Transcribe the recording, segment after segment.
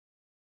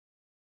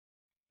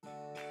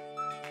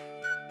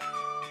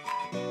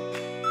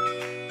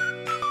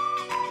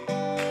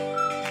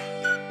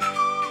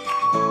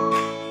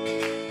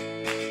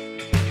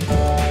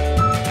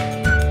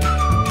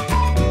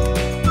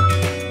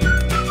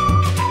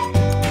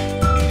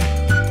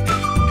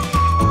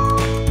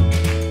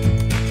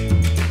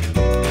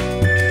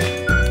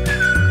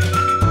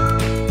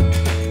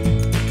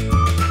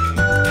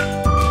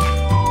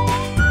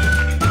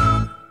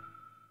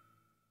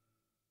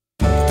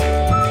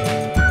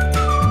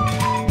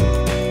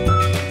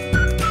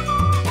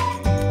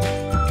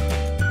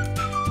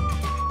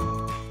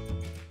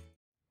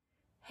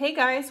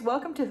guys,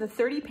 welcome to the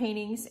 30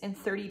 Paintings in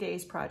 30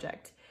 Days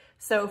project.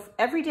 So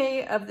every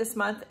day of this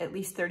month, at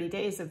least 30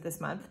 days of this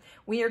month,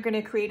 we are going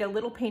to create a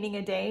little painting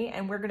a day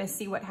and we're going to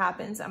see what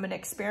happens. I'm going to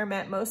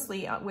experiment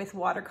mostly with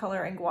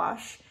watercolor and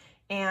gouache,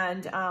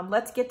 and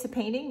let's get to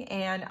painting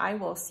and I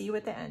will see you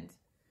at the end.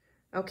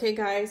 Okay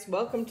guys,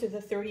 welcome to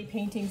the 30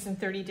 Paintings in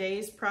 30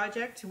 Days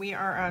project. We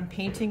are on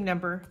painting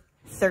number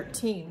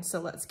 13, so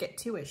let's get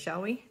to it,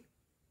 shall we?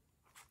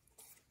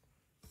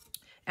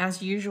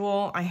 As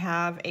usual, I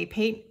have a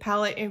paint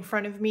palette in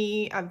front of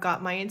me. I've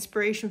got my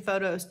inspiration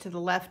photos to the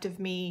left of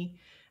me,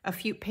 a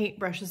few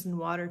paintbrushes and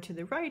water to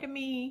the right of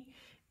me,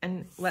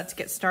 and let's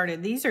get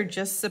started. These are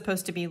just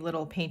supposed to be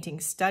little painting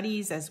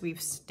studies, as we've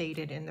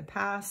stated in the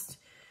past.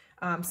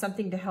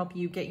 Something to help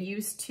you get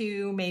used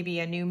to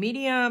maybe a new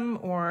medium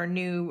or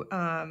new,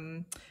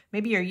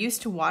 maybe you're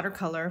used to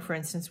watercolor, for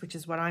instance, which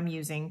is what I'm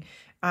using,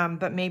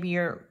 but maybe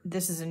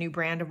this is a new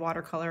brand of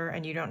watercolor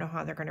and you don't know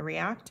how they're going to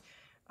react.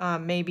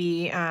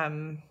 Maybe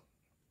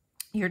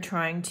you're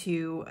trying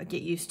to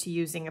get used to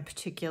using a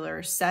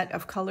particular set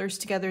of colors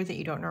together that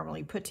you don't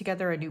normally put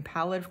together, a new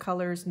palette of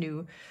colors,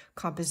 new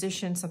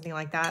composition, something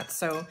like that.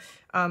 So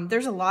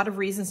there's a lot of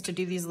reasons to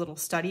do these little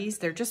studies.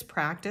 They're just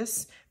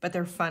practice, but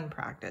they're fun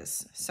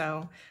practice.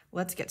 So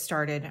let's get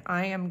started.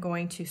 I am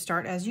going to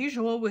start as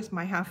usual with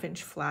my 1/2"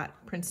 flat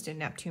Princeton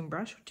Neptune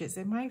brush, which is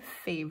my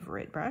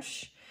favorite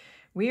brush.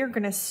 We are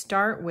going to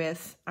start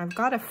with, I've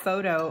got a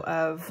photo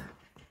of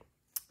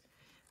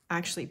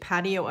actually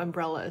patio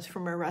umbrellas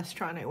from a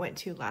restaurant I went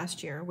to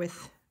last year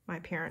with my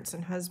parents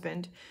and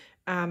husband.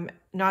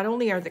 Not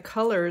only are the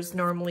colors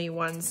normally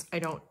ones I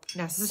don't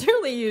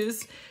necessarily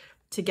use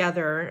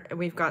together,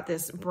 we've got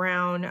this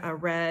brown, a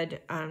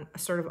red, a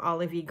sort of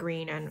olivey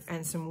green,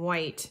 and some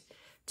white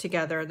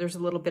together. There's a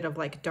little bit of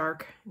like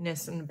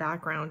darkness in the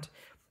background.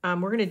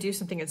 We're gonna do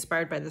something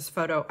inspired by this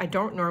photo. I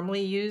don't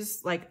normally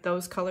use like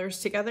those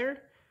colors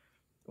together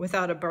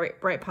without a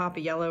bright pop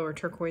of yellow or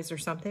turquoise or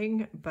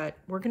something, but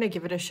we're gonna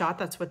give it a shot.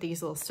 That's what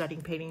these little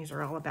studying paintings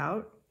are all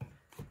about.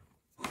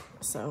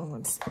 So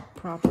let's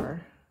prop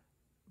our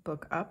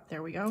book up.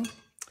 There we go.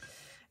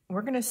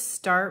 We're gonna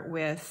start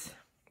with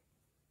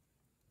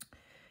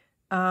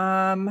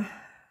the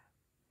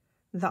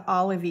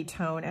olivey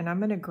tone, and I'm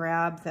gonna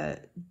grab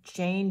the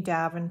Jane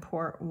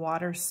Davenport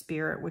Water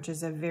Spirit, which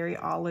is a very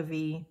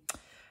olivey.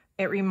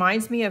 It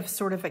reminds me of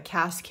sort of a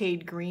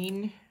Cascade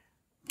green.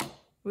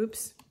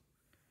 Whoops.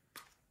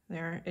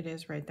 There it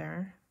is right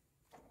there.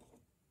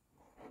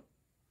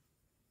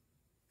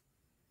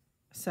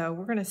 So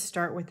we're going to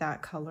start with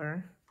that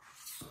color.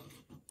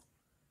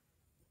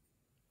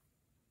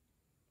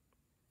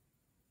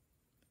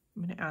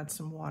 I'm going to add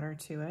some water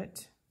to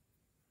it.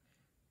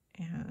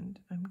 And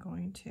I'm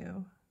going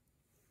to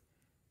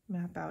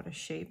map out a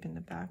shape in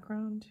the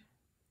background.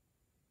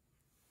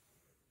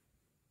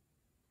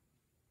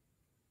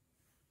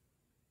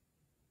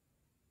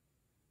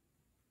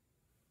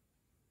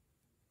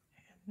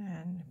 And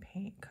then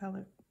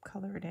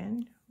color it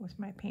in with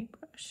my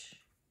paintbrush.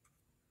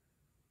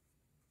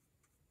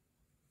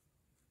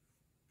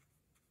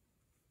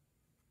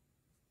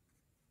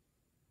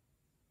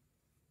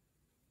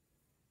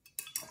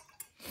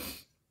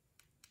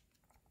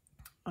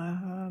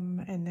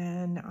 And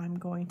then I'm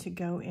going to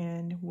go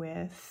in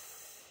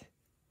with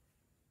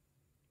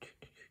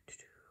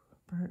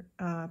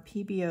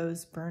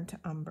PBO's Burnt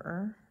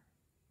Umber.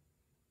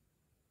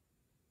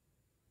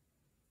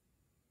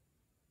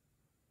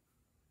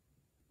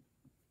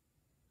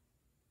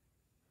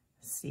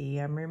 See,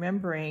 I'm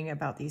remembering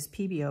about these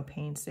PBO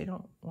paints. They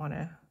don't want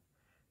to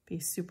be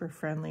super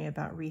friendly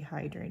about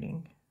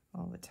rehydrating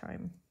all the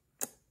time.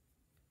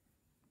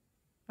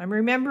 I'm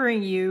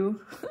remembering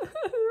you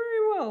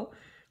very well.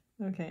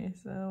 Okay,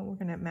 so we're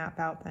going to map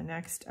out the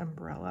next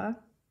umbrella.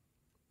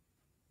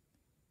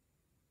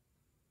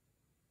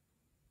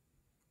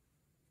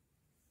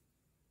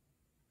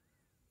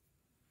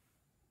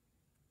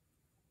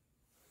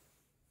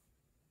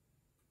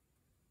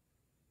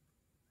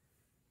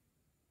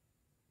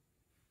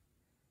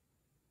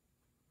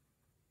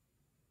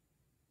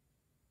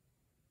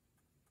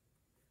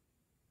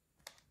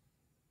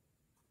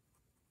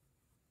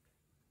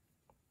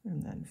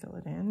 And then fill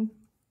it in.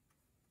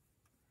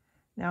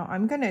 Now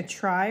I'm going to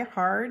try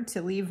hard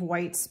to leave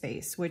white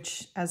space,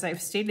 which, as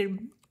I've stated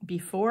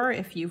before,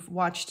 if you've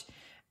watched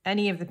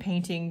any of the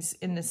paintings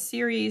in this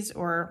series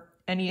or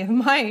any of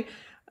my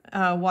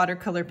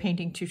watercolor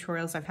painting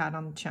tutorials I've had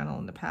on the channel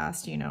in the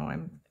past, you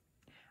know,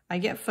 I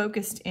get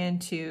focused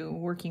into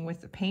working with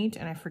the paint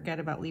and I forget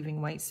about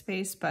leaving white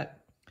space. But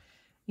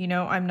you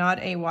know, I'm not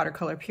a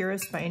watercolor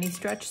purist by any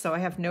stretch, so I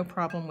have no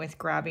problem with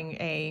grabbing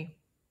a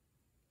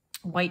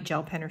white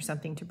gel pen or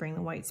something to bring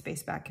the white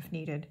space back if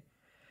needed.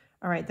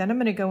 All right, then I'm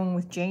going to go in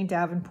with Jane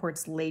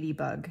Davenport's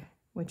Ladybug,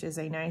 which is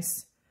a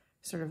nice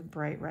sort of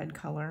bright red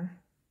color.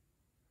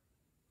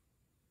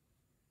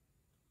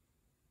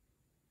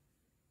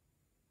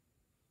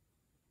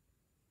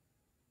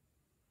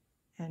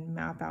 And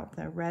map out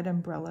the red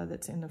umbrella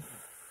that's in the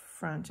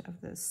front of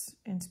this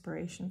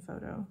inspiration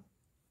photo.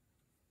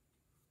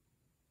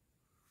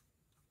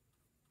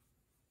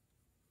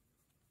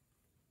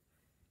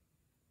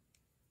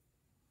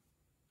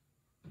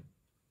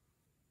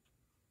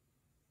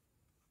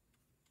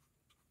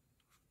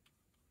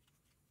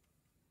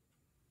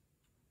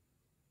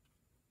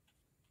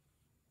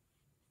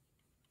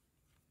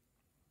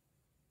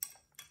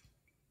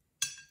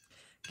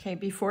 Okay,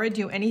 before I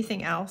do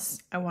anything else,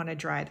 I want to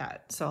dry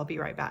that, so I'll be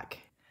right back.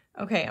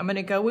 Okay, I'm going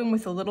to go in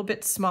with a little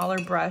bit smaller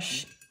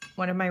brush,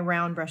 one of my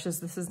round brushes.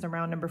 This is the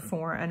round number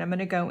 4, and I'm going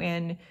to go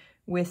in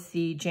with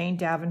the Jane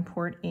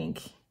Davenport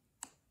ink,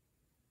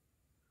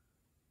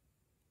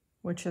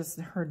 which is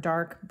her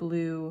dark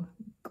blue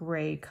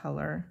gray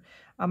color.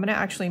 I'm going to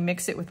actually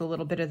mix it with a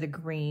little bit of the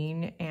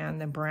green and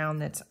the brown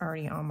that's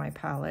already on my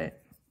palette.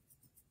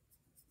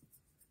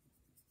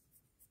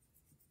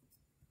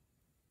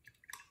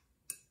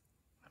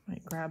 I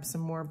might grab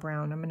some more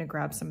brown. I'm going to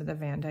grab some of the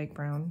Van Dyke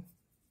brown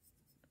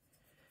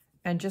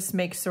and just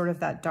make sort of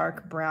that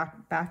dark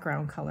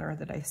background color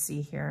that I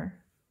see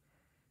here.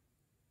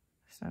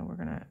 So we're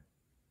going to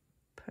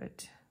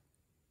put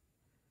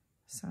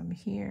some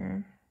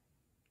here.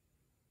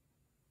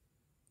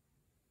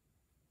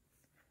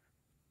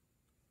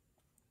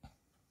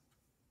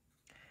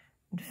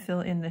 And fill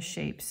in the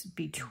shapes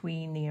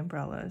between the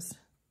umbrellas.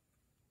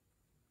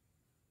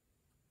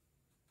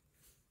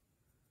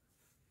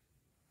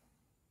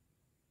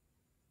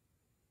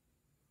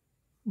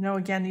 No,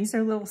 again, these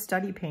are little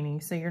study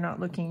paintings, so you're not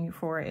looking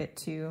for it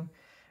to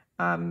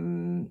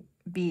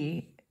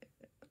be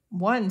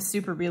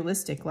super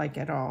realistic like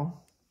at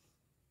all.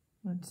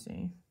 Let's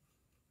see.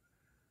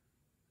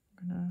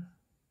 I'm gonna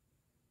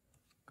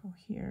go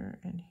here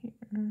and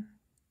here.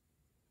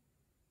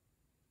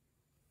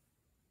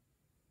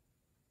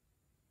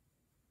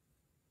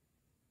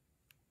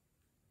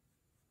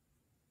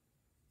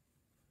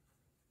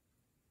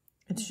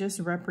 It's just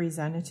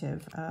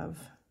representative of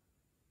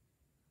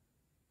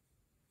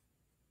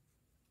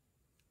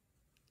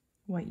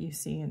what you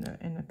see in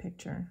the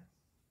picture.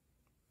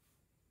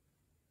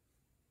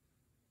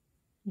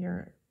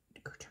 You're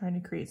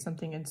trying to create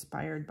something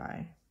inspired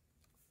by.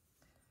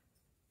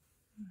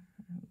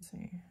 Let's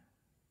see.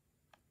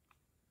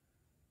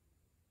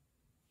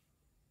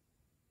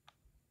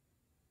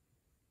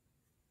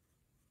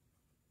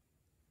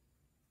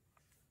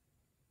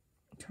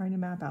 I'm trying to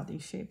map out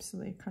these shapes so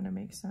they kind of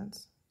make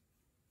sense.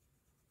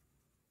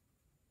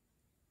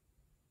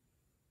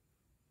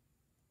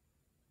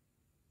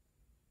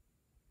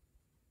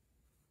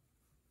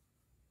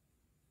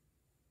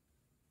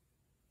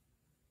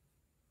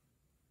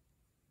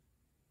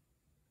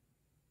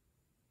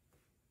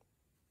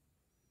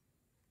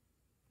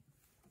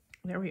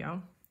 There we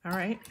go. All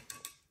right.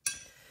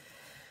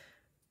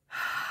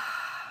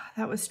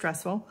 That was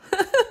stressful.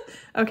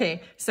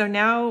 Okay, so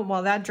now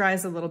while that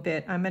dries a little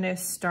bit, I'm going to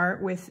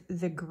start with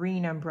the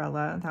green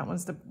umbrella. That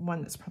one's the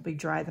one that's probably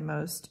dry the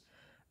most.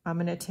 I'm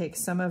going to take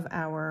some of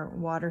our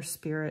Water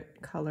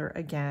Spirit color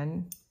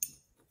again.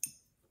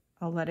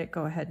 I'll let it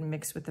go ahead and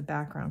mix with the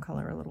background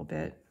color a little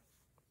bit.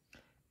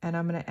 And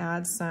I'm going to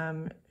add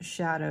some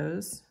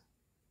shadows.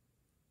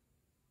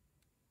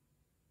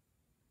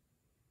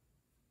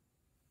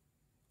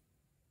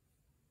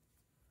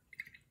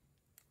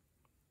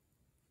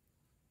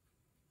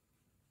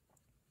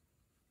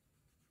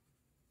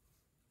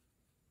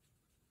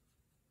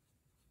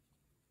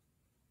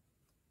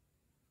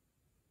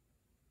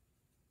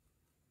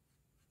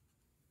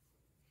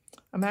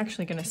 I'm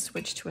actually going to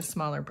switch to a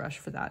smaller brush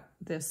for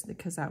this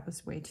because that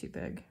was way too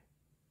big.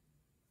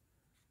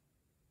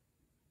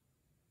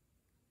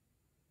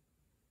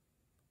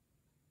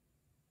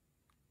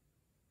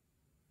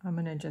 I'm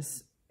going to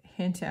just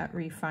hint at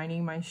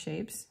refining my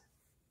shapes.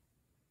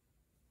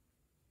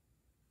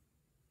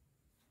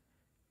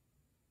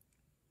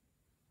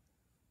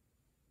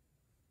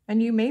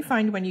 And you may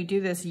find when you do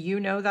this, you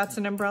know that's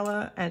an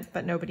umbrella,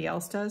 but nobody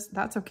else does.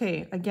 That's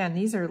okay. Again,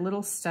 these are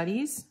little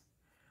studies.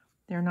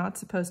 They're not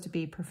supposed to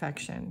be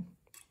perfection.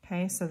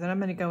 Okay, so then I'm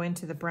going to go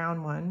into the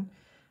brown one,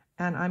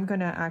 and I'm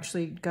going to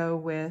actually go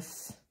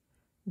with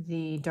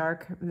the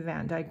dark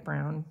Van Dyke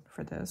brown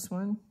for this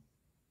one.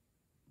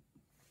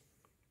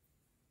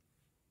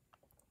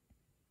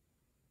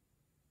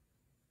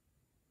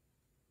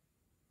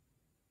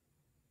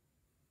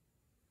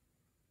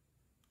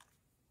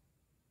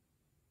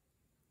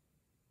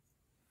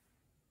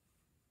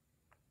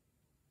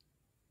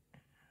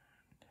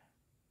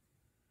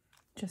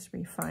 Just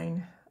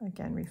refine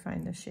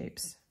the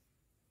shapes.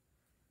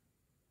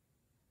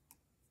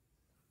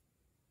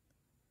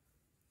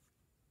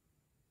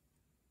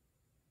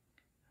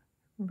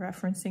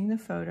 Referencing the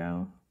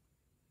photo.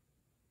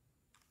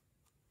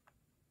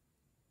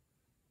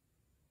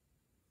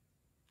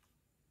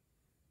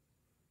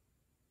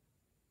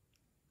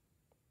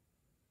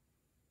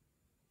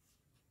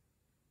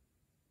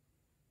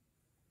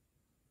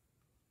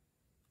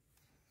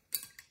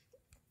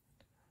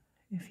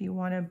 If you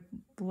want to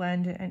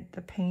blend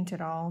the paint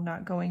at all,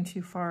 not going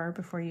too far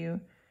before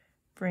you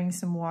bring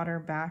some water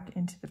back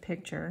into the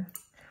picture,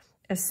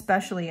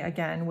 especially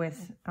again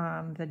with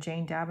the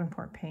Jane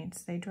Davenport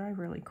paints, they dry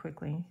really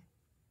quickly.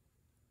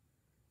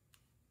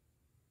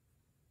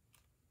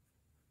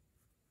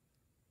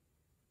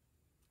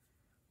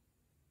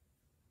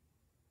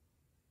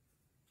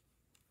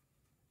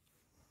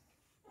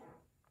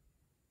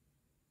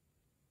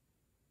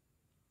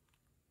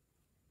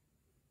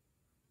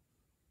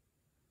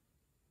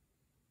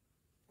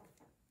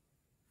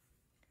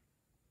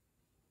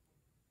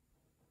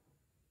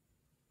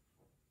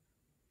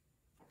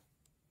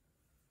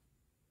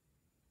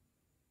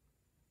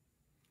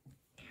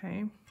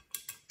 Okay.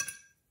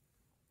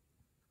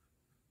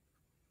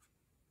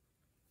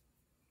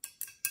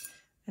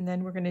 And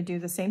then we're going to do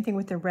the same thing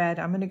with the red.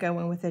 I'm going to go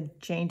in with a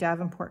Jane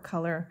Davenport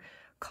color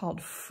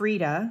called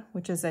Frida,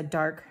 which is a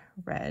dark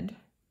red.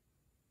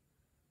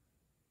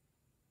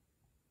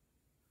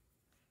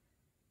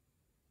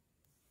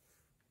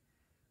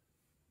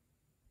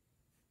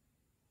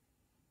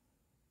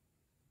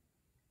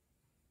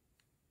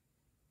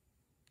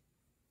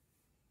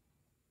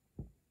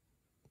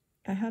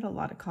 I had a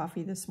lot of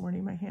coffee this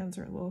morning. My hands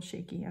are a little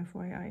shaky,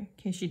 FYI, in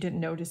case you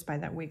didn't notice by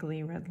that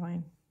wiggly red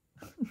line.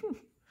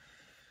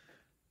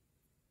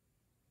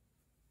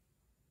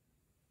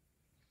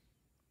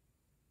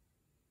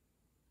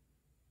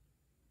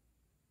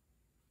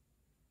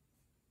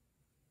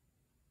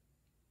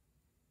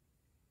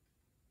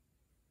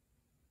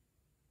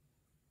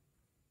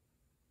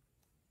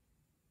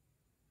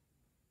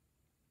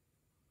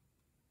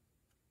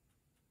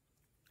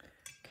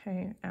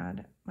 Okay,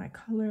 add my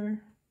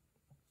color,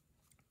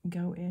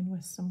 go in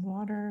with some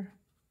water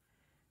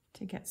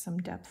to get some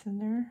depth in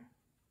there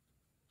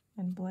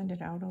and blend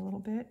it out a little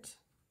bit.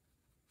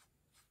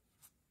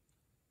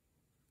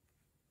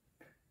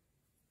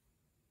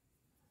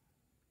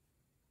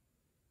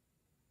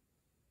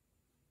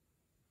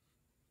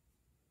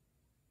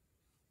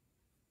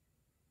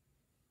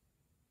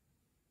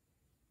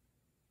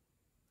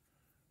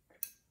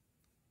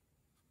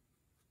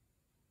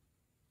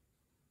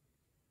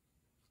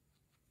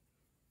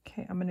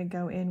 Okay, I'm going to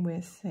go in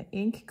with the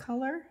ink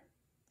color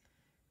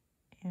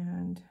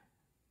and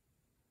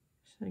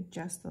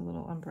adjust the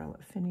little umbrella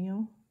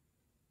finial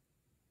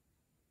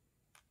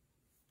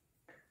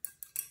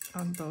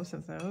on both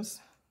of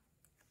those.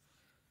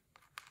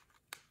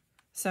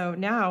 So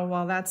now,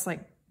 while that's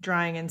like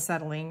drying and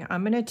settling,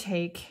 I'm going to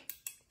take,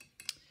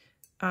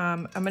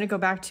 I'm going to go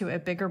back to a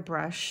bigger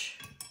brush,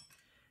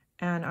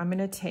 and I'm going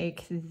to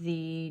take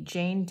the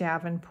Jane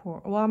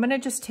Davenport. Well, I'm going to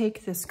just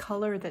take this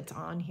color that's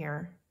on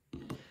here.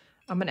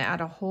 I'm going to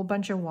add a whole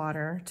bunch of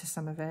water to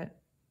some of it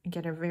and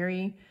get a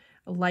very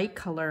light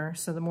color.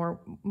 So the more,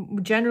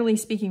 generally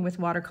speaking with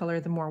watercolor,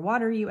 the more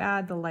water you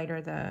add, the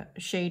lighter the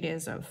shade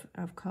is of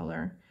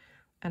color.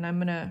 And I'm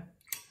going to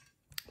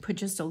put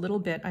just a little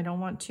bit. I don't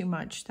want too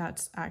much.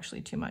 That's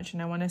actually too much.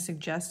 And I want to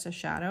suggest a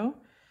shadow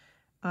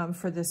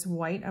for this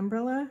white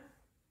umbrella.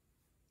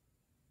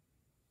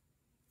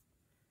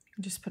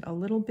 Just put a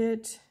little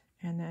bit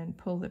and then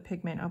pull the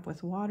pigment up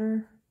with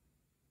water.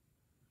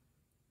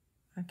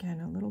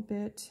 Again, a little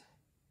bit.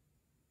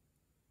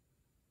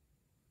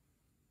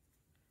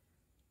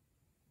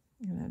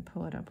 And then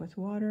pull it up with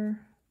water.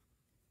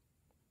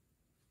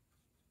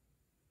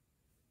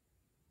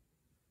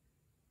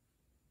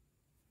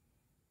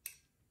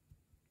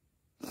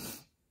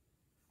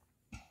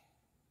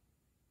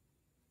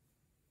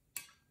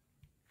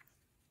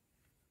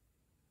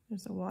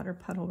 There's a water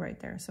puddle right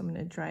there, so I'm going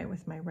to dry it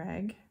with my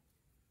rag.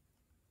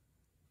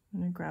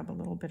 I'm going to grab a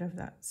little bit of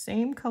that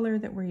same color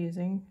that we're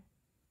using.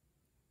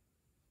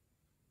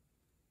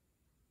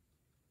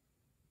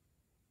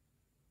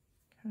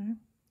 Okay,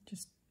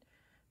 just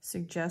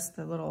suggest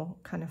the little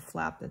kind of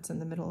flap that's in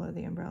the middle of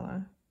the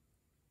umbrella.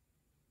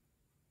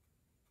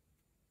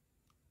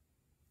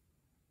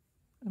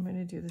 I'm going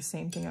to do the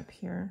same thing up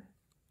here.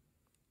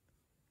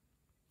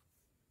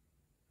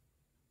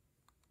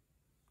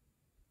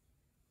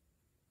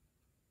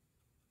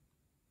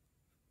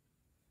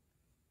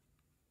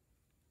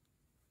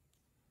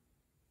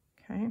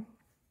 Okay.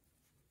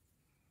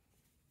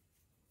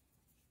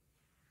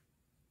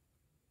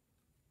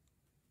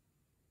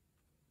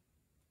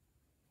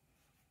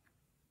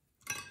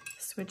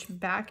 Switch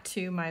back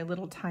to my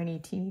little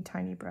teeny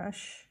tiny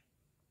brush.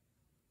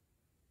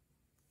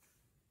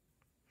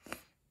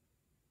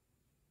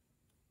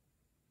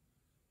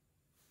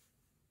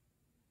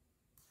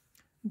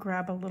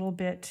 Grab a little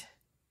bit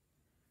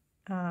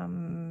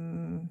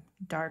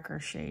darker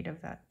shade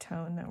of that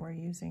tone that we're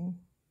using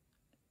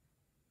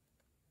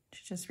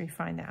to just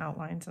refine the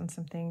outlines on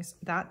some things.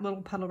 That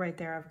little puddle right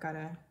there,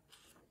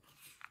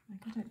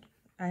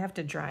 I have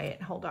to dry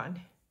it. Hold on.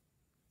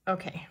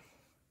 Okay.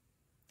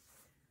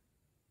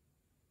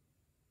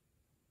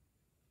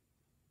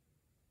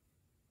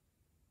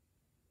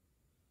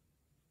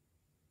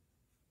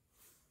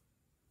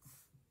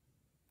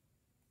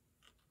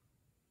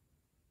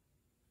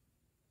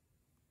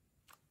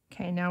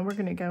 Okay, now we're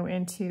going to go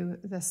into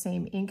the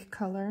same ink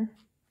color,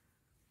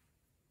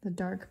 the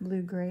dark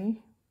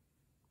blue-gray.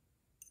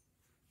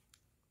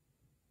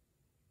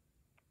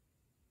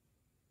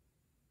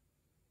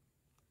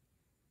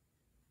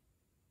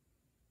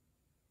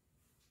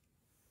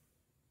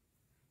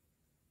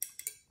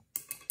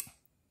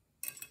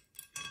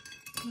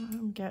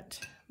 Get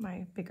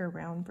my bigger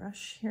round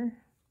brush here.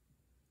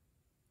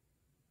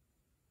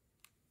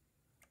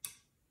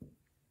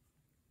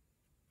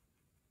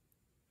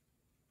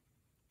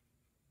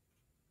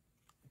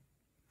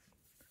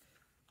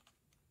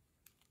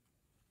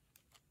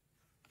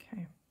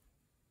 Okay.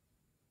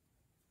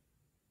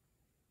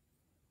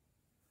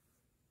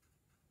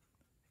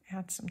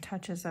 Add some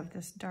touches of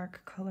this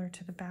dark color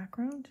to the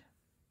background.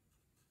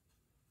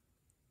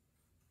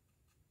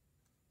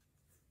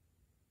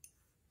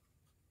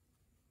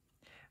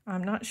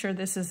 I'm not sure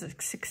this is a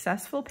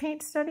successful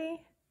paint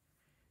study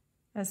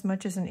as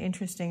much as an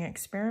interesting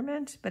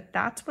experiment, but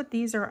that's what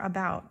these are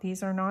about.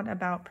 These are not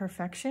about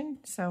perfection,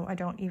 so I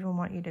don't even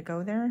want you to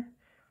go there.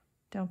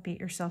 Don't beat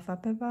yourself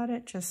up about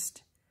it.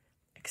 Just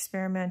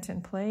experiment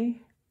and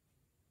play.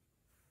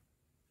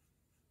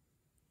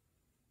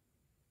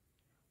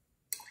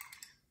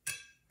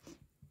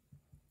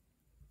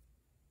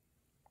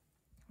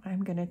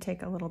 I'm going to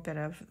take a little bit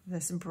of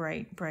this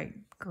bright, bright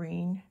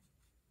green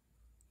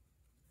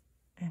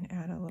and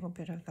add a little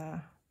bit of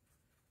the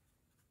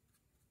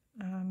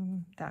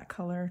that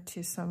color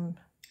to some,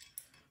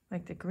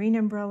 like the green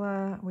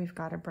umbrella. We've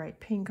got a bright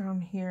pink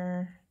on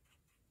here.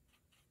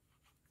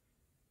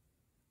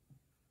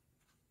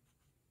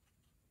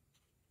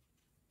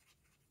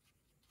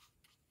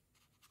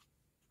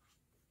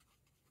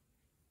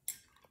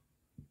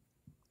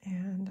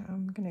 And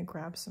I'm going to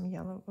grab some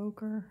yellow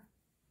ochre.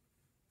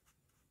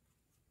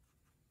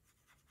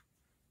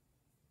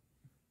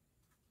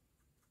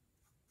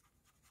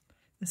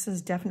 This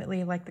is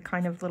definitely like the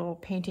kind of little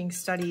painting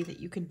study that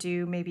you could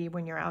do maybe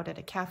when you're out at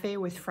a cafe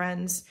with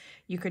friends.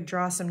 You could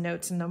draw some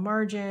notes in the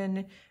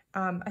margin.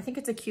 I think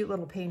it's a cute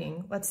little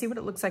painting. Let's see what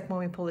it looks like when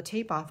we pull the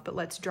tape off, but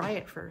let's dry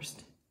it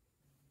first.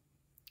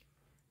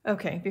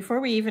 Okay, before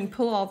we even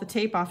pull all the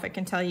tape off, I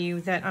can tell you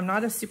that I'm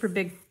not a super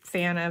big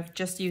fan of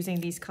just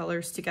using these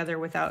colors together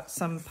without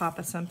some pop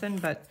of something,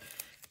 but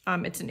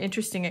it's an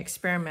interesting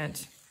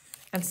experiment.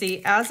 And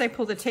see, as I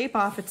pull the tape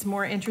off, it's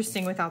more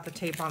interesting without the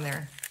tape on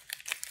there.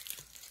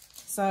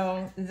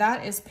 So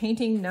that is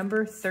painting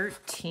number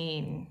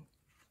 13.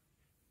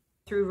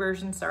 Through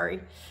version,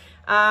 sorry.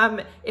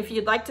 If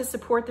you'd like to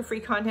support the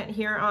free content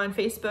here on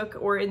Facebook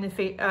or in the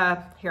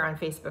here on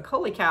Facebook,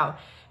 holy cow.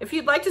 If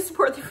you'd like to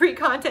support the free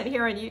content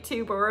here on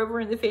YouTube or over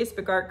in the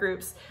Facebook art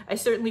groups, I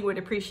certainly would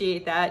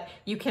appreciate that.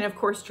 You can, of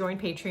course, join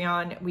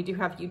Patreon. We do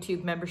have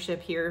YouTube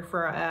membership here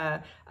for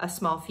a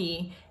small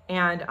fee.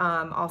 And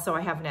also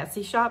I have an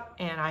Etsy shop,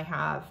 and I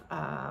have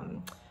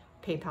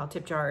PayPal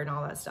tip jar and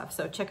all that stuff.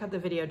 So check out the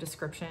video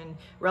description.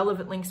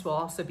 Relevant links will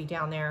also be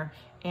down there.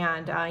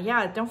 And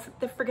yeah, don't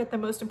forget the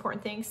most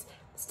important things.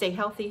 Stay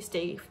healthy,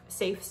 stay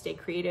safe, stay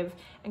creative,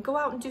 and go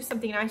out and do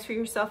something nice for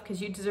yourself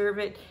because you deserve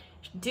it.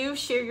 Do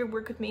share your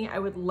work with me. I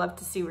would love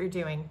to see what you're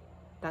doing.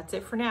 That's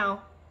it for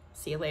now.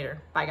 See you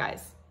later. Bye,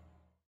 guys.